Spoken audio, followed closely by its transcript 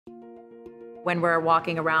When we're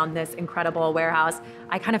walking around this incredible warehouse,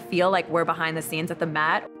 I kind of feel like we're behind the scenes at the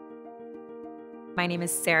Met. My name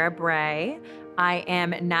is Sarah Bray. I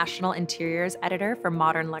am National Interiors Editor for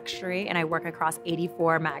Modern Luxury, and I work across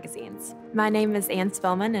 84 magazines. My name is Anne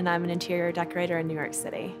Spilman, and I'm an interior decorator in New York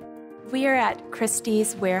City. We are at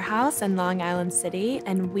Christie's warehouse in Long Island City,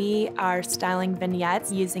 and we are styling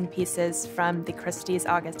vignettes using pieces from the Christie's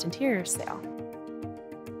August interior sale.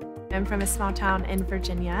 I'm from a small town in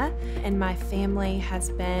Virginia, and my family has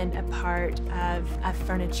been a part of a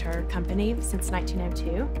furniture company since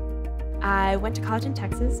 1902. I went to college in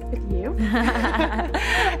Texas with you.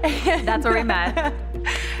 That's where we met.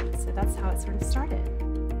 So that's how it sort of started.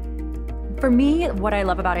 For me, what I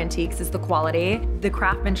love about antiques is the quality, the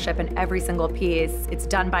craftsmanship in every single piece. It's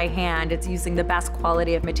done by hand, it's using the best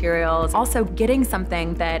quality of materials. Also getting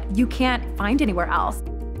something that you can't find anywhere else.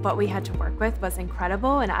 What we had to work with was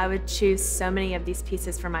incredible, and I would choose so many of these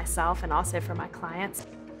pieces for myself and also for my clients.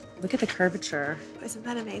 Look at the curvature. Isn't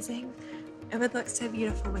that amazing? It would look so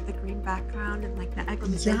beautiful with the green background and like the egg on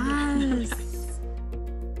the Yes.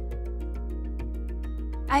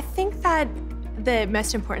 I think that the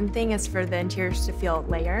most important thing is for the interiors to feel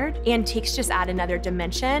layered. Antiques just add another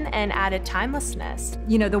dimension and added timelessness.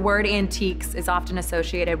 You know, the word antiques is often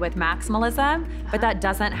associated with maximalism, but that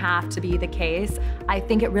doesn't have to be the case. I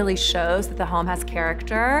think it really shows that the home has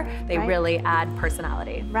character. They really add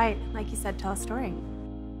personality. Right, like you said, tell a story.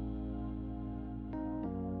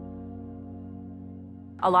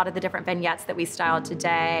 A lot of the different vignettes that we styled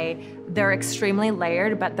today, they're extremely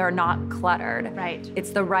layered, but they're not cluttered. Right.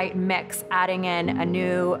 It's the right mix. Adding in a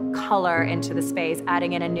new color into the space,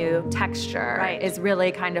 adding in a new texture is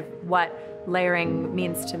really kind of what layering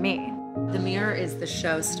means to me. The mirror is the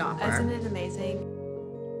showstopper. Isn't it amazing?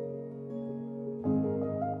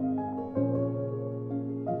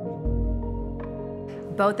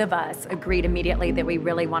 Both of us agreed immediately that we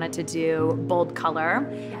really wanted to do bold color.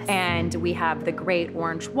 Yes. And we have the great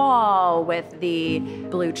orange wall with the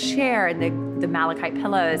blue chair and the malachite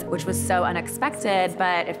pillows, which was so unexpected,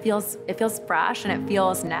 but it feels fresh and it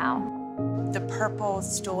feels now. The purple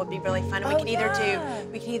stool would be really fun. And we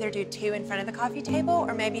can either do two in front of the coffee table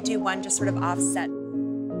or maybe do one just sort of offset.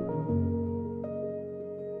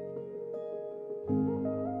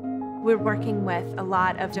 We're working with a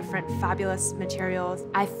lot of different fabulous materials.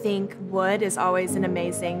 I think wood is always an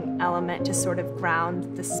amazing element to sort of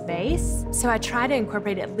ground the space. So I try to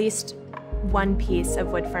incorporate at least one piece of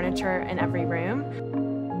wood furniture in every room.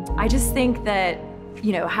 I just think that,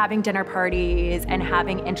 you know, having dinner parties and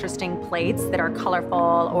having interesting plates that are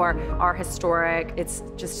colorful or are historic, it's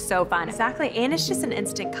just so fun. Exactly, and it's just an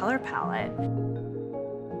instant color palette.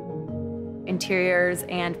 Interiors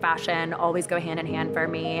and fashion always go hand in hand for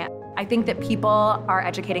me. I think that people are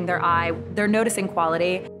educating their eye. They're noticing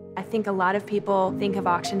quality. I think a lot of people think of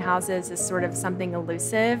auction houses as sort of something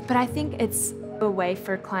elusive, but I think it's a way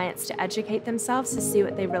for clients to educate themselves to see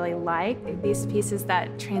what they really like. These pieces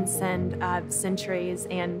that transcend centuries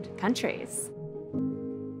and countries.